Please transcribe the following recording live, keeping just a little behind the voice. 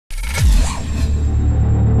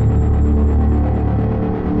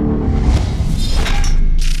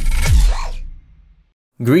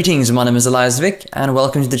Greetings, my name is Elias Wick and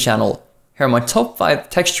welcome to the channel. Here are my top 5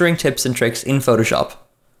 texturing tips and tricks in Photoshop.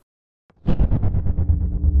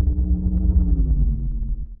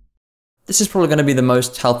 This is probably going to be the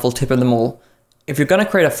most helpful tip of them all. If you're going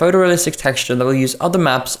to create a photorealistic texture that will use other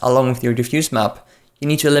maps along with your diffuse map, you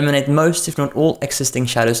need to eliminate most if not all existing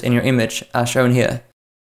shadows in your image, as shown here.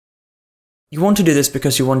 You want to do this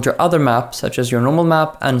because you want your other map, such as your normal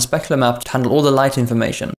map and specular map, to handle all the light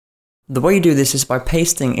information. The way you do this is by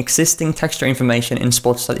pasting existing texture information in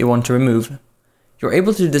spots that you want to remove. You're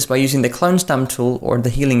able to do this by using the clone stamp tool or the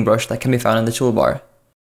healing brush that can be found in the toolbar.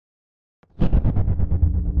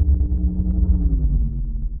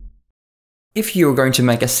 If you're going to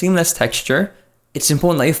make a seamless texture, it's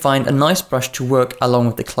important that you find a nice brush to work along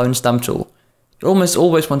with the clone stamp tool. You almost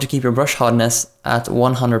always want to keep your brush hardness at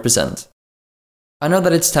 100%. I know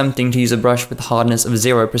that it's tempting to use a brush with hardness of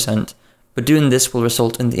 0%, but doing this will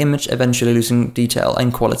result in the image eventually losing detail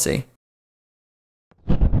and quality.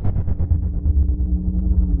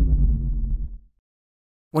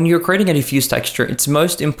 When you're creating a diffuse texture, it's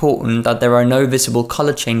most important that there are no visible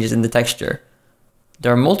color changes in the texture.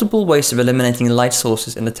 There are multiple ways of eliminating light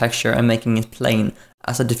sources in the texture and making it plain,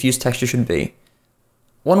 as a diffuse texture should be.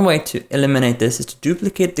 One way to eliminate this is to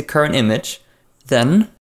duplicate the current image, then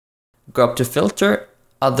go up to Filter,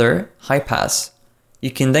 Other, High Pass. You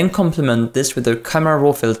can then complement this with the Camera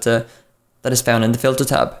Raw filter that is found in the Filter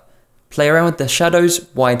tab. Play around with the shadows,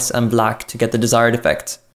 whites and black to get the desired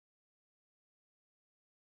effect.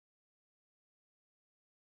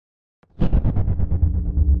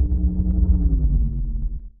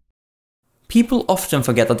 People often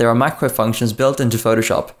forget that there are macro functions built into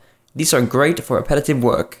Photoshop. These are great for repetitive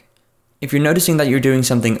work. If you're noticing that you're doing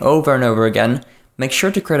something over and over again, make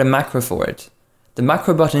sure to create a macro for it. The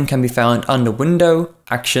macro button can be found under Window,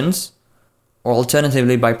 Actions, or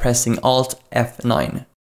alternatively by pressing Alt F9.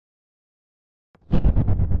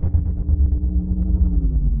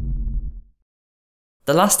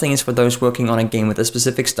 The last thing is for those working on a game with a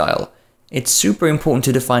specific style. It's super important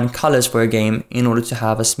to define colors for a game in order to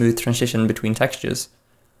have a smooth transition between textures.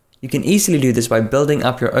 You can easily do this by building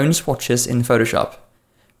up your own swatches in Photoshop.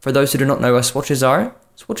 For those who do not know what swatches are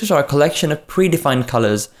a collection of predefined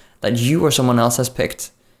colors that you or someone else has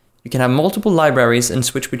picked. You can have multiple libraries and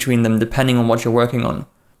switch between them depending on what you're working on.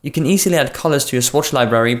 You can easily add colors to your swatch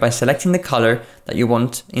library by selecting the color that you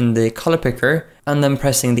want in the color picker and then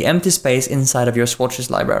pressing the empty space inside of your swatches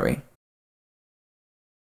library.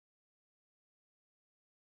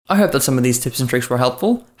 I hope that some of these tips and tricks were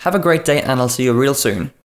helpful. Have a great day and I'll see you real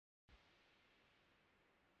soon.